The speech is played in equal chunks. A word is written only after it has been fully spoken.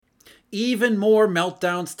Even more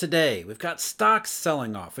meltdowns today. We've got stocks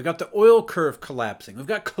selling off. We've got the oil curve collapsing. We've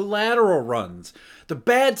got collateral runs, the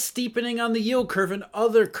bad steepening on the yield curve and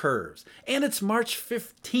other curves. And it's March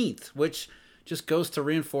 15th, which just goes to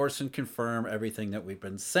reinforce and confirm everything that we've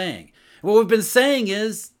been saying. What we've been saying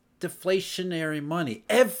is deflationary money.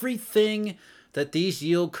 Everything that these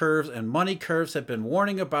yield curves and money curves have been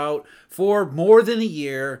warning about for more than a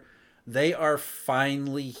year, they are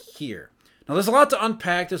finally here. Now, there's a lot to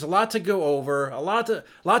unpack. There's a lot to go over, a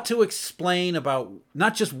lot to explain about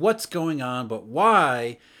not just what's going on, but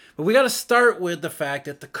why. But we got to start with the fact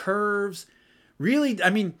that the curves really,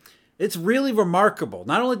 it's really remarkable.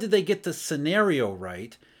 Not only did they get the scenario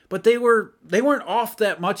right, but they weren't off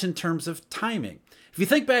that much in terms of timing. If you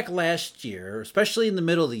think back last year, especially in the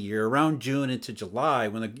middle of the year, around June into July,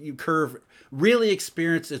 when the curve really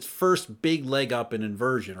experienced its first big leg up in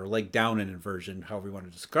inversion, or leg down in inversion, however you want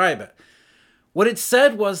to describe it, what it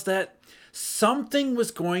said was that something was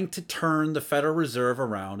going to turn the Federal Reserve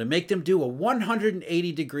around and make them do a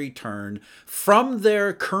 180-degree turn from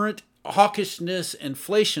their current hawkishness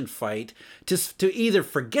inflation fight to either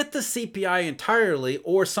forget the CPI entirely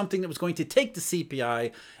or something that was going to take the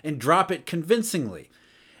CPI and drop it convincingly.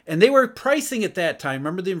 And they were pricing at that time.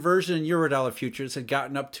 Remember, the inversion in Eurodollar futures had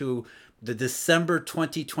gotten up to the December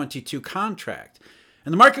 2022 contract.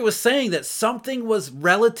 And the market was saying that something was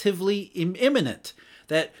relatively imminent,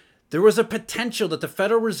 that there was a potential that the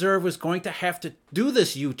Federal Reserve was going to have to do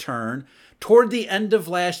this U-turn toward the end of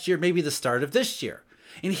last year, maybe the start of this year.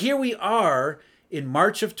 And here we are in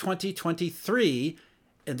March of 2023,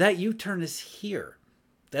 and that U-turn is here.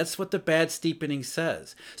 That's what the bad steepening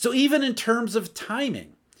says. So even in terms of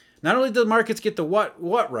timing, not only do the markets get the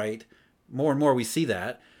what right, more and more we see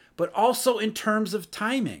that, but also in terms of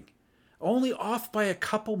timing. Only off by a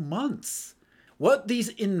couple months. What these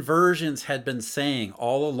inversions had been saying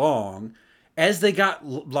all along, as they got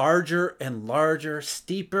larger and larger,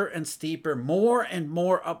 steeper and steeper, more and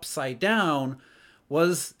more upside down,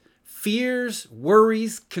 was fears,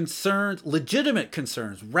 worries, concerns, legitimate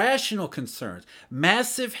concerns, rational concerns,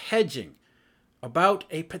 massive hedging about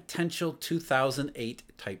a potential 2008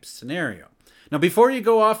 type scenario. Now, before you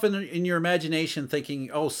go off in your imagination thinking,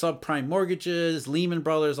 oh, subprime mortgages, Lehman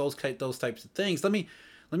Brothers, those types of things, let me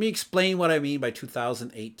explain what I mean by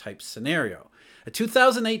 2008 type scenario. A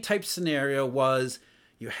 2008 type scenario was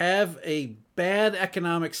you have a bad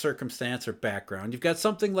economic circumstance or background. You've got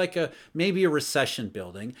something like maybe a recession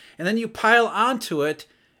building, and then you pile onto it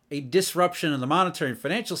a disruption in the monetary and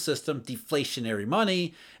financial system, deflationary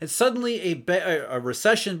money, and suddenly a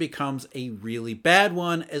recession becomes a really bad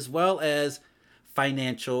one, as well as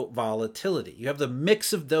financial volatility. You have the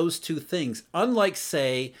mix of those two things, unlike,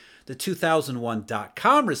 say, the 2001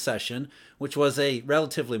 dot-com recession, which was a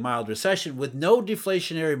relatively mild recession with no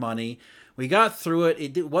deflationary money. We got through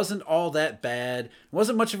it. It wasn't all that bad. It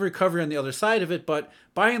wasn't much of a recovery on the other side of it, but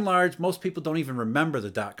by and large, most people don't even remember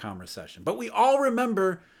the dot-com recession. But we all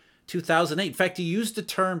remember 2008. In fact, you use the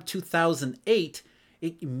term 2008,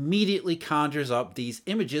 it immediately conjures up these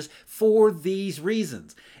images for these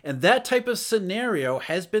reasons. And that type of scenario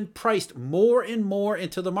has been priced more and more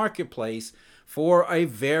into the marketplace for a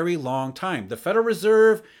very long time. The Federal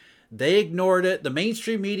Reserve, they ignored it. The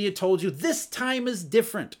mainstream media told you this time is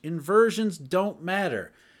different. Inversions don't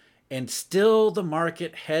matter. And still the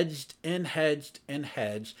market hedged and hedged and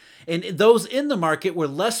hedged. And those in the market were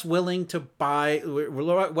less willing to buy, were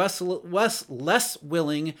less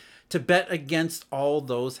willing to bet against all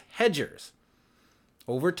those hedgers.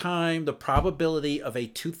 Over time, the probability of a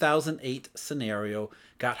 2008 scenario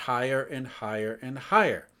got higher and higher and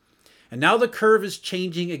higher. And now the curve is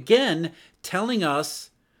changing again, telling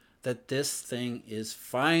us that this thing is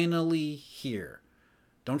finally here.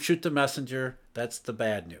 Don't shoot the messenger. That's the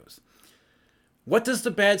bad news. What does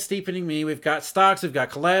the bad steepening mean? We've got stocks, we've got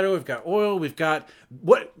collateral, we've got oil, we've got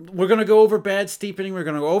what we're going to go over bad steepening. We're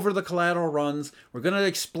going to go over the collateral runs. We're going to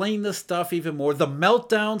explain this stuff even more. The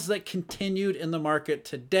meltdowns that continued in the market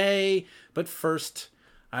today. But first,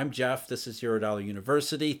 I'm Jeff. This is Eurodollar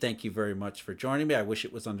University. Thank you very much for joining me. I wish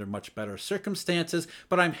it was under much better circumstances,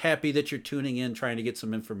 but I'm happy that you're tuning in, trying to get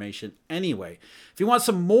some information anyway. If you want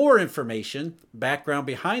some more information, background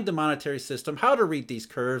behind the monetary system, how to read these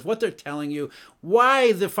curves, what they're telling you,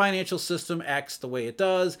 why the financial system acts the way it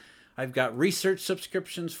does, I've got research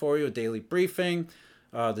subscriptions for you, a daily briefing,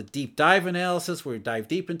 the deep dive analysis where we dive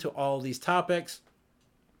deep into all these topics,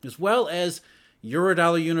 as well as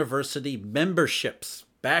Eurodollar University memberships.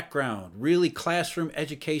 Background, really classroom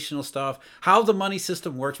educational stuff, how the money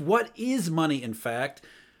system works, what is money in fact.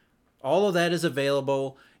 All of that is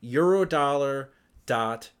available,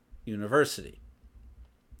 eurodollar.university.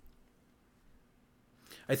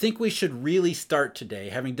 I think we should really start today,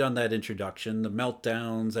 having done that introduction, the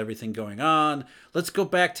meltdowns, everything going on. Let's go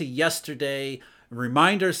back to yesterday and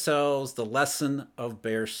remind ourselves the lesson of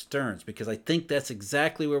Bear Stearns, because I think that's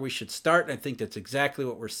exactly where we should start. And I think that's exactly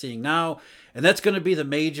what we're seeing now. And that's going to be the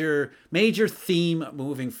major theme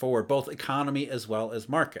moving forward, both economy as well as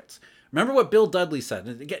markets. Remember what Bill Dudley said.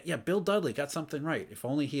 And again, yeah, Bill Dudley got something right. If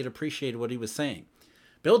only he had appreciated what he was saying.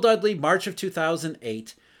 Bill Dudley, March of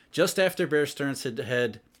 2008, just after Bear Stearns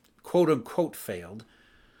had quote-unquote failed,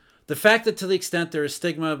 the fact that to the extent there is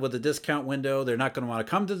stigma with the discount window, they're not going to want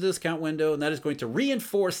to come to the discount window, and that is going to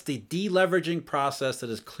reinforce the deleveraging process that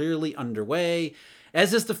is clearly underway,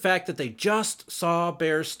 as is the fact that they just saw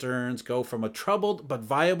Bear Stearns go from a troubled but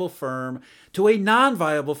viable firm to a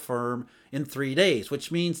non-viable firm in 3 days,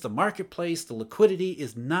 which means the marketplace, the liquidity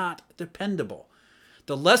is not dependable.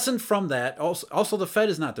 The lesson from that, also the Fed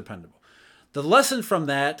is not dependable. The lesson from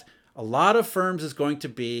that, a lot of firms is going to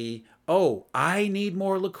be, oh, I need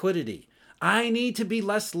more liquidity. I need to be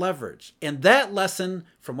less leveraged. And that lesson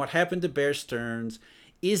from what happened to Bear Stearns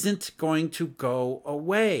isn't going to go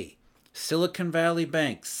away. Silicon Valley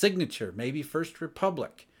Bank, Signature, maybe First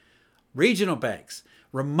Republic, regional banks,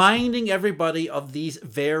 reminding everybody of these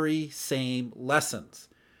very same lessons.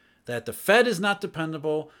 That the Fed is not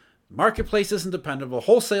dependable, marketplace isn't dependable,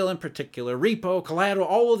 wholesale in particular, repo, collateral,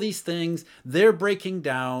 all of these things, they're breaking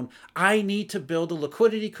down. I need to build a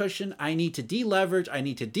liquidity cushion. I need to deleverage. I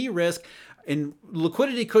need to de-risk. And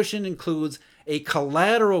liquidity cushion includes a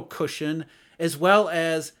collateral cushion as well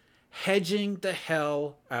as hedging the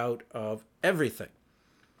hell out of everything.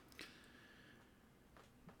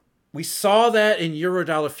 We saw that in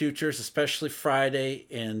Eurodollar futures, especially Friday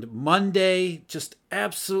and Monday. Just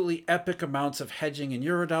absolutely epic amounts of hedging in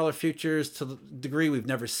Eurodollar futures to the degree we've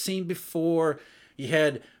never seen before. You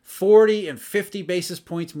had 40 and 50 basis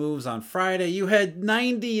points moves on Friday. You had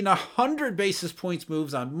 90 and 100 basis points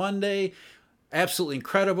moves on Monday. Absolutely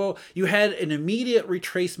incredible. You had an immediate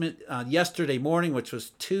retracement yesterday morning, which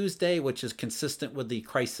was Tuesday, which is consistent with the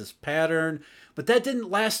crisis pattern. But that didn't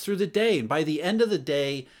last through the day. And by the end of the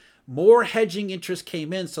day, more hedging interest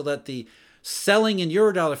came in so that the selling in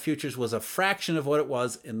Eurodollar futures was a fraction of what it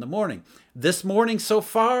was in the morning. This morning so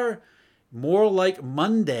far, more like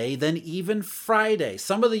Monday than even Friday.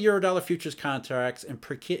 Some of the Eurodollar futures contracts, in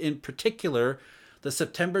particular, the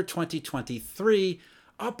September 2023,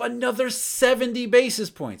 up another 70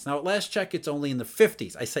 basis points. Now, at last check, it's only in the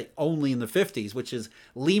 50s. I say only in the 50s, which is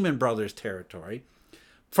Lehman Brothers territory,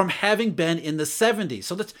 from having been in the 70s.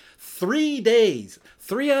 So that's 3 days,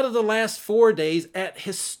 3 out of the last 4 days at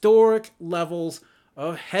historic levels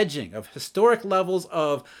of hedging, of historic levels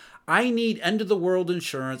of, I need end of the world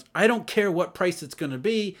insurance. I don't care what price it's going to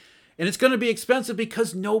be. And it's going to be expensive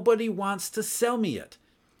because nobody wants to sell me it.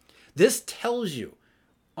 This tells you,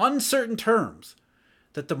 uncertain terms,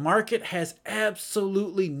 that the market has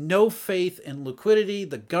absolutely no faith in liquidity,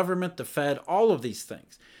 the government, the Fed, all of these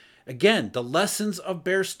things. Again, the lessons of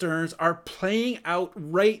Bear Stearns are playing out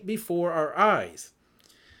right before our eyes.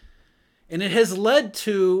 And it has led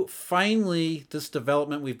to, finally, this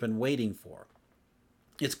development we've been waiting for.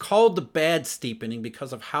 It's called the bad steepening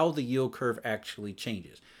because of how the yield curve actually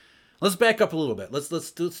changes. Let's back up a little bit.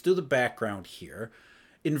 Let's do the background here.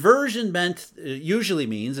 Inversion usually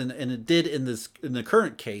means, and it did in the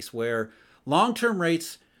current case, where long-term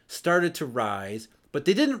rates started to rise, but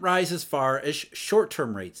they didn't rise as far as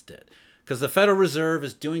short-term rates did, because the Federal Reserve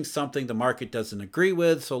is doing something the market doesn't agree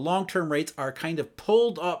with. So long-term rates are kind of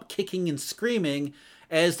pulled up, kicking and screaming,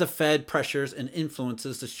 as the Fed pressures and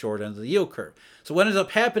influences the short end of the yield curve. So what ends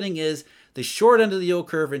up happening is the short end of the yield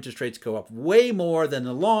curve interest rates go up way more than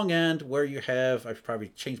the long end, where you have, I should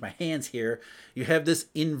probably change my hands here, you have this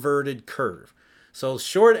inverted curve. So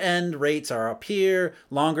short end rates are up here,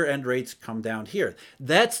 longer end rates come down here.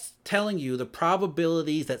 That's telling you the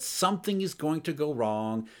probability that something is going to go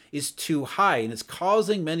wrong is too high, and it's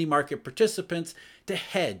causing many market participants to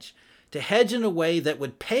hedge in a way that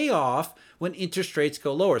would pay off when interest rates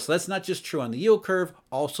go lower. So that's not just true on the yield curve,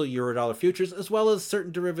 also Eurodollar futures, as well as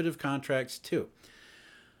certain derivative contracts too.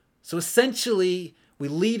 So essentially, we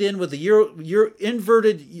lead in with the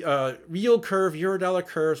inverted yield curve, Eurodollar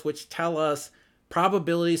curves, which tell us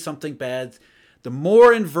probability something bad. The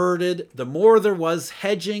more inverted, the more there was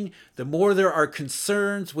hedging, the more there are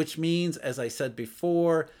concerns, which means, as I said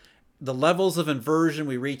before, the levels of inversion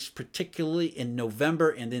we reached, particularly in November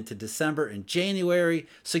and into December and January,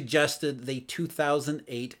 suggested the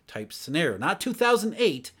 2008 type scenario. Not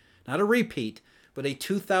 2008, not a repeat, but a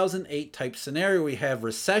 2008 type scenario. We have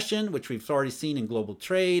recession, which we've already seen in global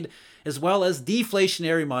trade, as well as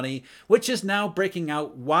deflationary money, which is now breaking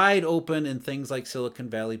out wide open in things like Silicon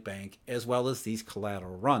Valley Bank, as well as these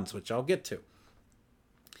collateral runs, which I'll get to.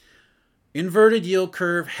 Inverted yield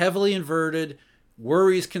curve, heavily inverted,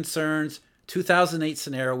 worries, concerns, 2008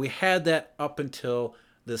 scenario. We had that up until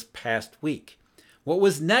this past week. What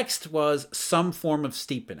was next was some form of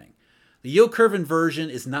steepening. The yield curve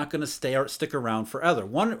inversion is not going to stick around forever.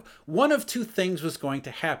 One of two things was going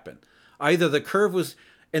to happen. Either the curve was,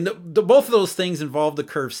 and both of those things involved the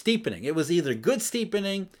curve steepening. It was either good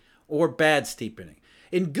steepening or bad steepening.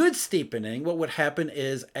 In good steepening, what would happen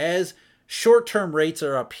is as short-term rates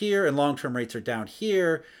are up here and long-term rates are down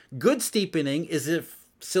here, good steepening is if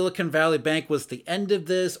Silicon Valley Bank was the end of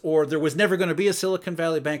this, or there was never going to be a Silicon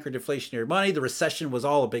Valley Bank or deflationary money. The recession was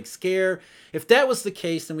all a big scare. If that was the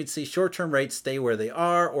case, then we'd see short-term rates stay where they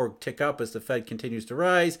are or tick up as the Fed continues to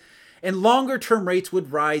rise. And longer-term rates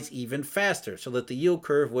would rise even faster so that the yield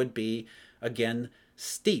curve would be, again,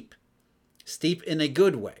 steep. Steep in a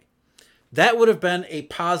good way. That would have been a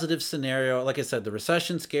positive scenario. Like I said, the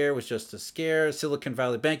recession scare was just a scare. Silicon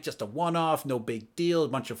Valley Bank, just a one-off, no big deal. A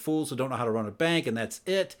bunch of fools who don't know how to run a bank, and that's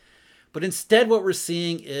it. But instead, what we're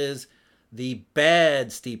seeing is the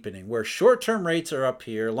bad steepening, where short-term rates are up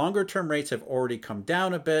here. Longer-term rates have already come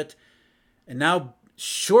down a bit. And now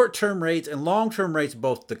short-term rates and long-term rates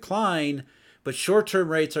both decline, but short-term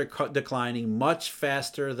rates are declining much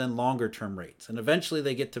faster than longer-term rates. And eventually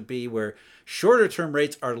they get to be where shorter-term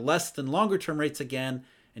rates are less than longer-term rates again,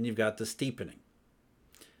 and you've got the steepening.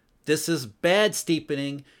 This is bad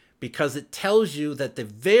steepening because it tells you that the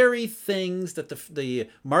very things that the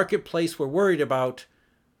marketplace were worried about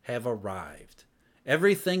have arrived.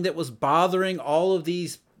 Everything that was bothering all of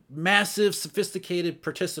these massive, sophisticated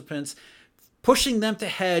participants, pushing them to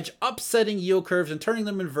hedge, upsetting yield curves and turning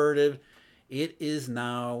them inverted, it is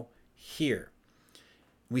now here.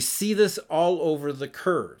 We see this all over the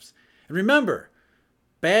curves. And remember,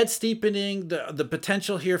 bad steepening, the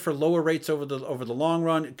potential here for lower rates over the long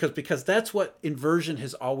run, because that's what inversion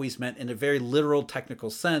has always meant in a very literal technical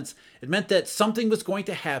sense. It meant that something was going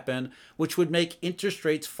to happen which would make interest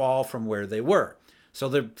rates fall from where they were. So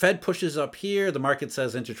the Fed pushes up here, the market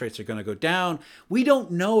says interest rates are going to go down. We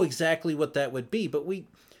don't know exactly what that would be, but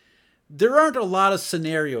there aren't a lot of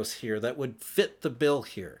scenarios here that would fit the bill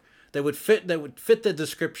here, that would fit the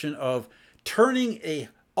description of turning a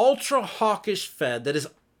ultra hawkish Fed that is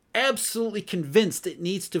absolutely convinced it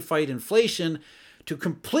needs to fight inflation to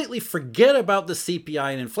completely forget about the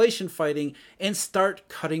CPI and inflation fighting and start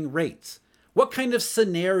cutting rates. What kind of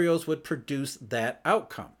scenarios would produce that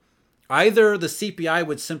outcome? Either the CPI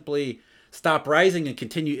would simply stop rising and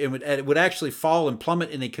continue, it would actually fall and plummet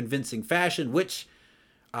in a convincing fashion, which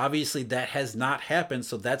obviously that has not happened,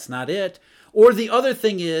 so that's not it. Or the other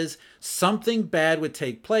thing is something bad would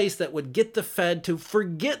take place that would get the Fed to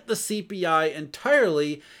forget the CPI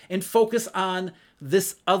entirely and focus on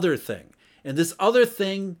this other thing. And this other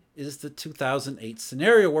thing is the 2008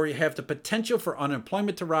 scenario where you have the potential for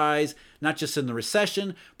unemployment to rise, not just in the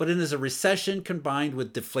recession, but in as a recession combined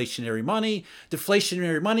with deflationary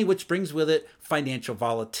money which brings with it financial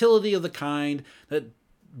volatility of the kind that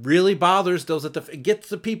really bothers those it gets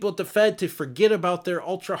the people at the Fed to forget about their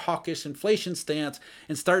ultra hawkish inflation stance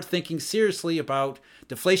and start thinking seriously about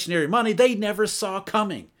deflationary money they never saw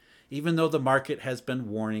coming, even though the market has been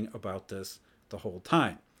warning about this the whole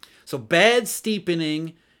time. So bad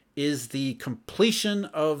steepening is the completion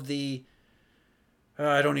of the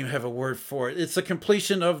I don't even have a word for it. It's the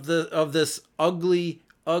completion of this ugly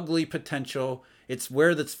potential. It's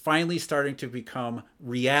where that's finally starting to become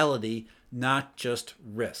reality, not just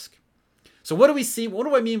risk. So what do we see? What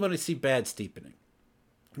do I mean when I see bad steepening?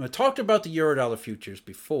 I talked about the Eurodollar futures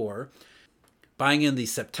before, buying in the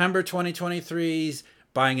September 2023s,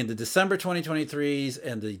 buying in the December 2023s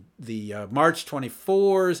and the March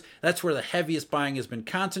 24s. That's where the heaviest buying has been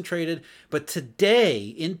concentrated. But today,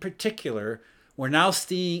 in particular, we're now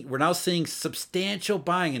seeing substantial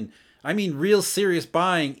buying, and I mean real serious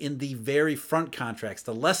buying in the very front contracts,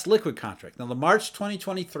 the less liquid contract. Now, the March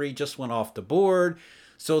 2023 just went off the board,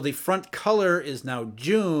 so the front color is now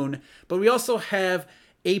June, but we also have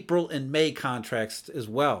April and May contracts as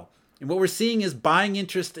well. And what we're seeing is buying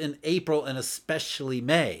interest in April and especially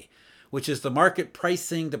May, which is the market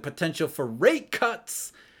pricing the potential for rate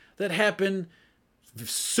cuts that happen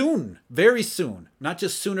soon, very soon, not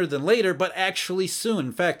just sooner than later, but actually soon.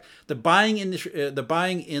 In fact, the buying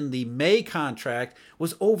in the May contract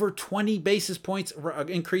was over 20 basis points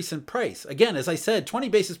increase in price. Again, as I said, 20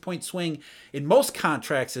 basis point swing in most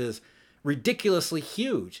contracts is ridiculously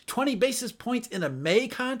huge. 20 basis points in a May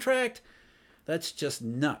contract? That's just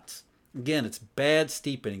nuts. Again, it's bad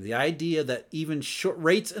steepening. The idea that even short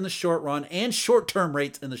rates in the short run and short-term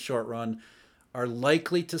rates in the short run are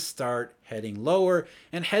likely to start heading lower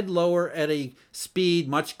and head lower at a speed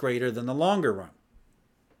much greater than the longer run.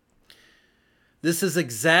 This is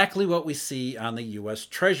exactly what we see on the U.S.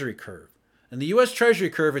 Treasury curve. In the U.S. Treasury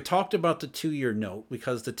curve, it talked about the 2-year note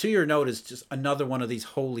because the 2-year note is just another one of these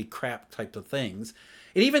holy crap type of things.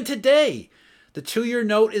 And even today, the 2-year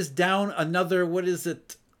note is down another,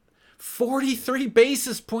 43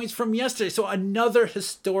 basis points from yesterday. So another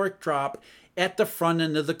historic drop at the front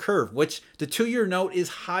end of the curve, which the 2-year note is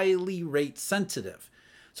highly rate sensitive.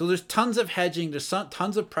 So there's tons of hedging, there's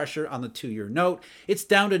tons of pressure on the 2-year note. It's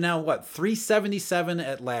down to now, 377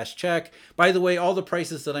 at last check. By the way, all the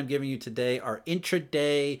prices that I'm giving you today are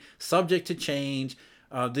intraday, subject to change.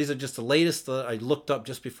 These are just the latest that I looked up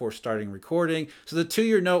just before starting recording. So the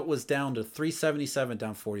 2-year note was down to 377,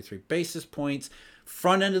 down 43 basis points.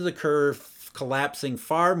 Front end of the curve collapsing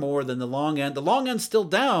far more than the long end. The long end's still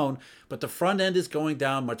down, but the front end is going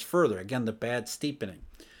down much further. Again, the bad steepening.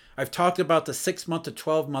 I've talked about the 6-month to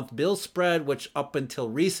 12-month bill spread, which up until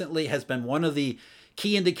recently has been one of the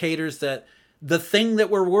key indicators that the thing that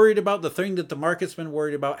we're worried about, the thing that the market's been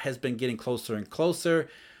worried about, has been getting closer and closer.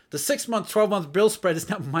 The 6-month, 12-month bill spread is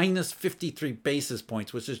now minus 53 basis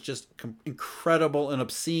points, which is just incredible and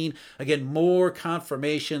obscene. Again, more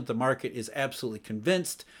confirmation the market is absolutely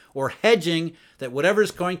convinced or hedging that whatever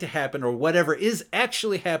is going to happen or whatever is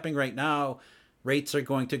actually happening right now, rates are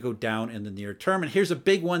going to go down in the near term. And here's a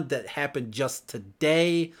big one that happened just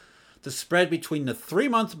today. The spread between the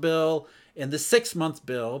 3-month bill and the 6-month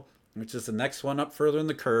bill, which is the next one up further in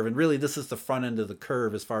the curve. And really, this is the front end of the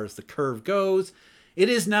curve as far as the curve goes. It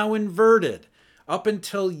is now inverted. Up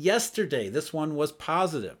until yesterday, this one was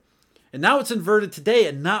positive. And now it's inverted today,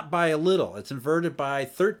 and not by a little. It's inverted by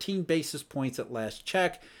 13 basis points at last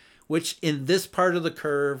check, which in this part of the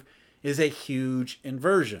curve is a huge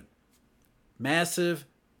inversion. Massive,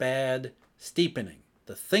 bad steepening.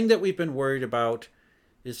 The thing that we've been worried about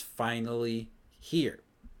is finally here.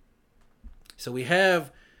 So we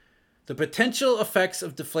have the potential effects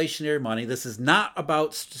of deflationary money. This is not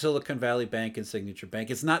about Silicon Valley Bank and Signature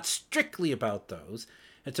Bank. It's not strictly about those.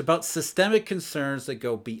 It's about systemic concerns that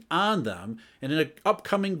go beyond them. And in an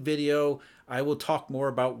upcoming video, I will talk more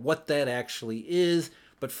about what that actually is.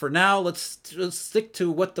 But for now, let's stick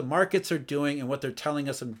to what the markets are doing and what they're telling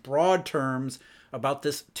us in broad terms about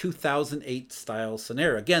this 2008 style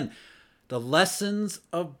scenario. Again, the lessons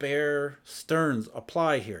of Bear Stearns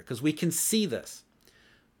apply here because we can see this.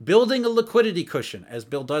 Building a liquidity cushion, as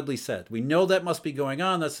Bill Dudley said. We know that must be going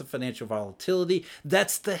on. That's the financial volatility.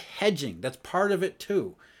 That's the hedging. That's part of it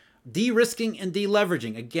too. De-risking and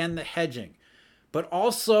deleveraging. Again, the hedging. But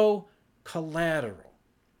also collateral.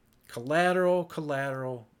 Collateral.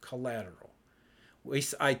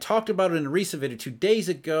 I talked about it in a recent video 2 days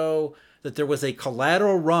ago that there was a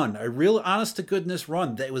collateral run, a real honest-to-goodness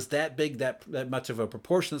run that was that big, that much of a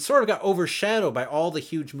proportion. It sort of got overshadowed by all the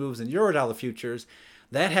huge moves in Eurodollar futures.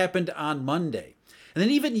 That happened on Monday. And then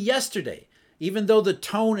even yesterday, even though the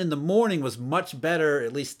tone in the morning was much better,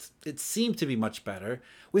 at least it seemed to be much better,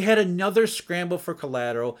 we had another scramble for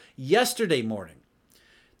collateral yesterday morning.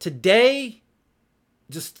 Today,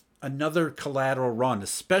 just another collateral run,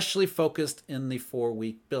 especially focused in the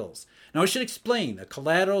 4-week bills. Now, I should explain a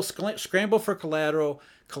collateral scramble for collateral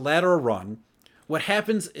run. What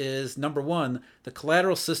happens is, number one, the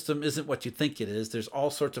collateral system isn't what you think it is. There's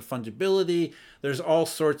all sorts of fungibility. There's all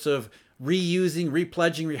sorts of reusing,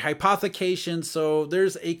 repledging, rehypothecation. So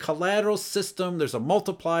there's a collateral system. There's a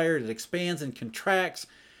multiplier that expands and contracts.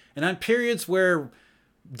 And on periods where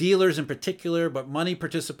dealers in particular, but money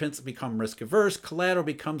participants become risk averse, collateral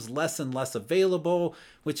becomes less and less available,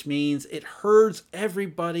 which means it herds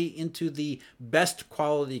everybody into the best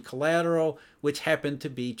quality collateral, which happen to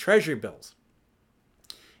be treasury bills.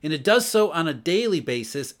 And it does so on a daily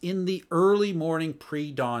basis in the early morning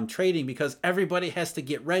pre-dawn trading because everybody has to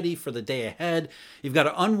get ready for the day ahead. You've got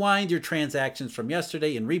to unwind your transactions from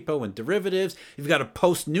yesterday in repo and derivatives. You've got to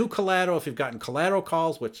post new collateral if you've gotten collateral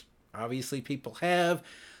calls, which obviously people have.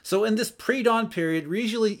 So in this pre-dawn period,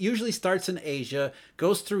 usually starts in Asia,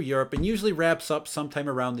 goes through Europe, and usually wraps up sometime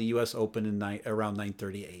around the U.S. Open around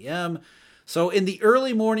 9:30 a.m. So in the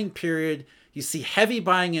early morning period, you see heavy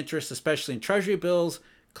buying interest, especially in treasury bills,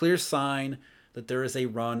 clear sign that there is a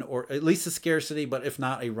run, or at least a scarcity, but if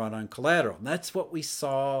not, a run on collateral. And that's what we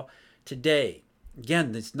saw today.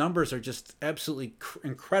 Again, these numbers are just absolutely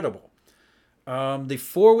incredible. The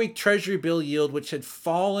 4-week treasury bill yield, which had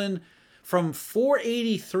fallen From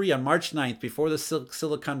 483 on March 9th, before the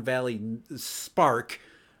Silicon Valley spark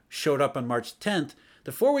showed up on March 10th,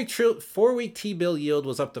 the four-week T-bill yield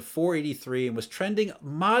was up to 483 and was trending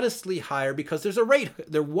modestly higher because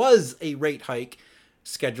there was a rate hike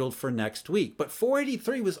scheduled for next week. But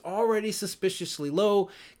 483 was already suspiciously low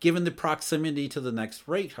given the proximity to the next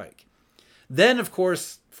rate hike. Then, of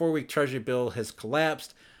course, four-week Treasury bill has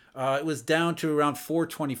collapsed. It was down to around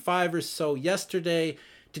 425 or so yesterday.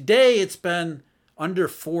 Today, it's been under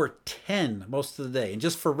 410 most of the day. And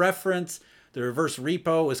just for reference, the reverse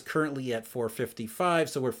repo is currently at 455.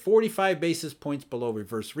 So we're 45 basis points below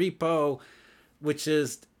reverse repo, which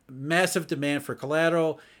is massive demand for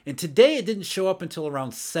collateral. And today it didn't show up until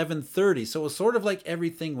around 7:30. So it was sort of like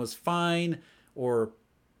everything was fine, or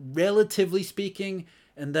relatively speaking.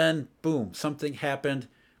 And then, boom, something happened.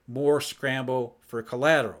 More scramble for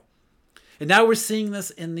collateral. And now we're seeing this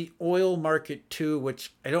in the oil market too,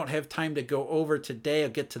 which I don't have time to go over today. I'll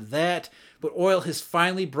get to that. But oil has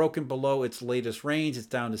finally broken below its latest range. It's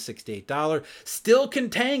down to $68. Still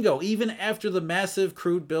contango, even after the massive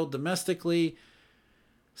crude build domestically.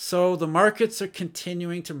 So the markets are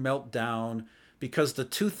continuing to melt down because the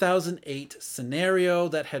 2008 scenario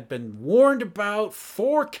that had been warned about,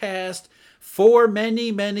 forecast for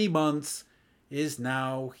many, many months, is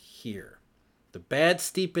now here. The bad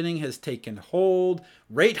steepening has taken hold.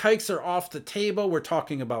 Rate hikes are off the table. We're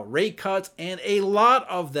talking about rate cuts, and a lot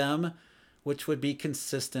of them, which would be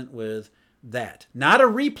consistent with that. Not a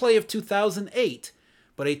replay of 2008,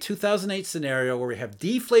 but a 2008 scenario where we have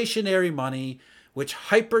deflationary money, which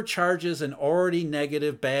hypercharges an already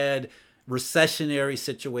negative, bad, recessionary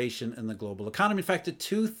situation in the global economy. In fact, the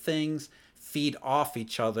two things feed off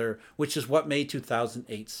each other, which is what made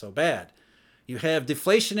 2008 so bad. You have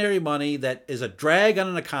deflationary money that is a drag on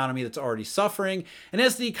an economy that's already suffering. And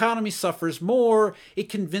as the economy suffers more, it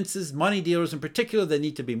convinces money dealers in particular that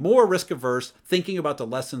need to be more risk averse, thinking about the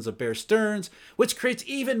lessons of Bear Stearns, which creates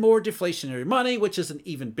even more deflationary money, which is an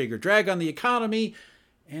even bigger drag on the economy.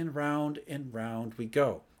 And round we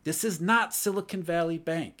go. This is not Silicon Valley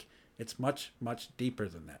Bank. It's much, much deeper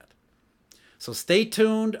than that. So stay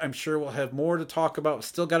tuned. I'm sure we'll have more to talk about.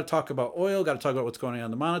 Still got to talk about oil, got to talk about what's going on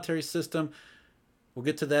in the monetary system. We'll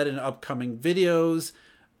get to that in upcoming videos.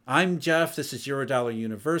 I'm Jeff. This is Eurodollar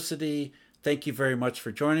University. Thank you very much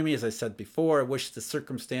for joining me. As I said before, I wish the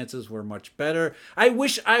circumstances were much better. I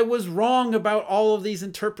wish I was wrong about all of these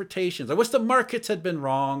interpretations. I wish the markets had been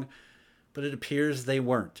wrong, but it appears they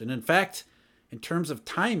weren't. And in fact, in terms of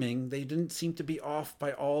timing, they didn't seem to be off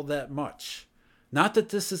by all that much. Not that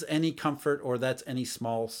this is any comfort or that's any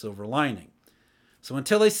small silver lining. So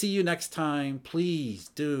until I see you next time, please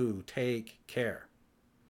do take care.